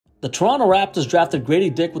The Toronto Raptors drafted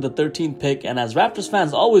Gradey Dick with the 13th pick, and as Raptors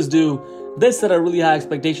fans always do, they set a really high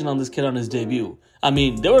expectation on this kid on his debut. I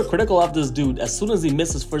mean, they were critical of this dude as soon as he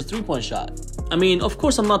missed his first three-point shot. I mean, of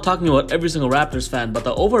course I'm not talking about every single Raptors fan, but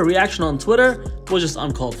the overreaction on Twitter was just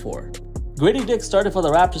uncalled for. Gradey Dick started for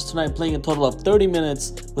the Raptors tonight, playing a total of 30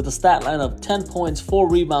 minutes with a stat line of 10 points, 4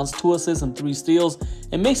 rebounds, 2 assists, and 3 steals.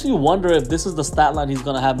 It makes me wonder if this is the stat line he's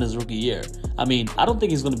going to have in his rookie year. I mean, I don't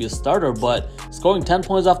think he's going to be a starter, but scoring 10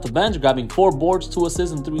 points off the bench, grabbing 4 boards, 2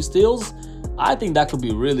 assists, and 3 steals, I think that could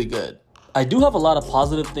be really good. I do have a lot of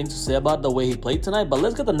positive things to say about the way he played tonight, but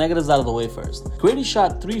let's get the negatives out of the way first. Gradey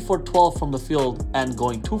shot 3 for 12 from the field and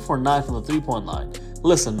going 2 for 9 from the 3-point line.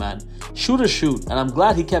 Listen, man, shoot or shoot, and I'm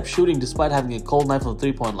glad he kept shooting despite having a cold night from the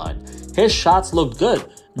 3-point line. His shots looked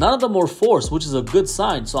good. None of them were forced, which is a good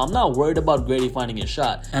sign, so I'm not worried about Gradey finding his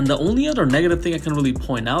shot. And the only other negative thing I can really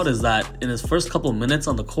point out is that in his first couple minutes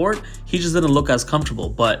on the court, he just didn't look as comfortable.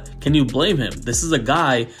 But can you blame him? This is a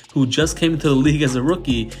guy who just came into the league as a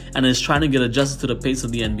rookie and is trying to get adjusted to the pace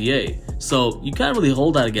of the NBA. So you can't really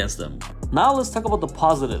hold that against him. Now let's talk about the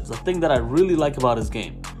positives, the thing that I really like about his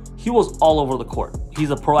game. He was all over the court.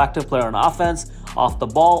 He's a proactive player on offense, off the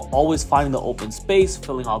ball, always finding the open space,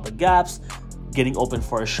 filling out the gaps, getting open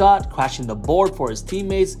for a shot, crashing the board for his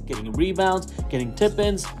teammates, getting rebounds, getting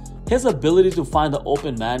tip-ins. His ability to find the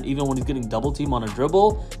open man even when he's getting double teamed on a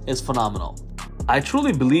dribble is phenomenal. I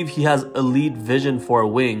truly believe he has elite vision for a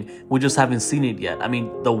wing. We just haven't seen it yet. I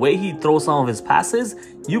mean, the way he throws some of his passes,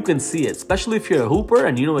 you can see it. Especially if you're a hooper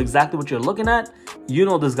and you know exactly what you're looking at, you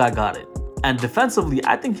know this guy got it. And defensively,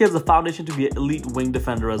 I think he has the foundation to be an elite wing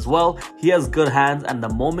defender as well. He has good hands, and the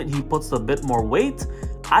moment he puts a bit more weight,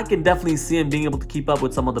 I can definitely see him being able to keep up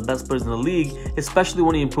with some of the best players in the league, especially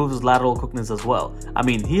when he improves his lateral quickness as well. I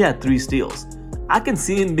mean, he had 3 steals. I can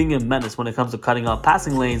see him being a menace when it comes to cutting off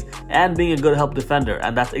passing lanes and being a good help defender,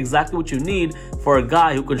 and that's exactly what you need for a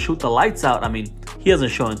guy who can shoot the lights out. I mean, he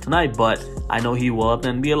hasn't shown it tonight, but I know he will at the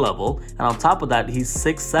NBA level, and on top of that, he's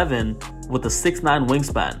 6'7" with a 6'9"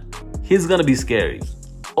 wingspan. He's gonna be scary.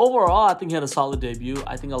 Overall, I think he had a solid debut.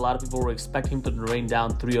 I think a lot of people were expecting him to rain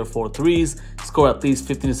down 3 or 4 threes, score at least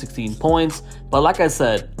 15 to 16 points. But like I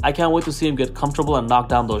said, I can't wait to see him get comfortable and knock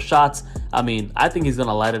down those shots. I mean, I think he's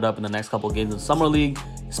gonna light it up in the next couple games in Summer League,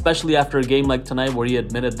 especially after a game like tonight where he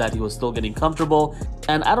admitted that he was still getting comfortable.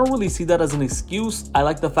 And I don't really see that as an excuse. I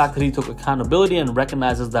like the fact that he took accountability and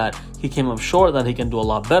recognizes that he came up short, that he can do a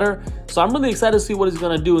lot better. So I'm really excited to see what he's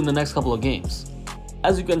gonna do in the next couple of games.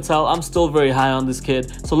 As you can tell, I'm still very high on this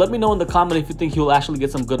kid, so let me know in the comment if you think he'll actually get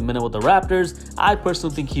some good minute with the Raptors. I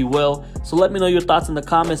personally think he will, so let me know your thoughts in the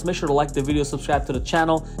comments. Make sure to like the video, subscribe to the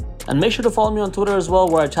channel, and make sure to follow me on Twitter as well,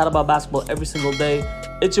 where I chat about basketball every single day.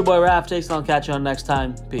 It's your boy Raph Takes, and I'll catch you on next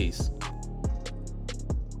time. Peace.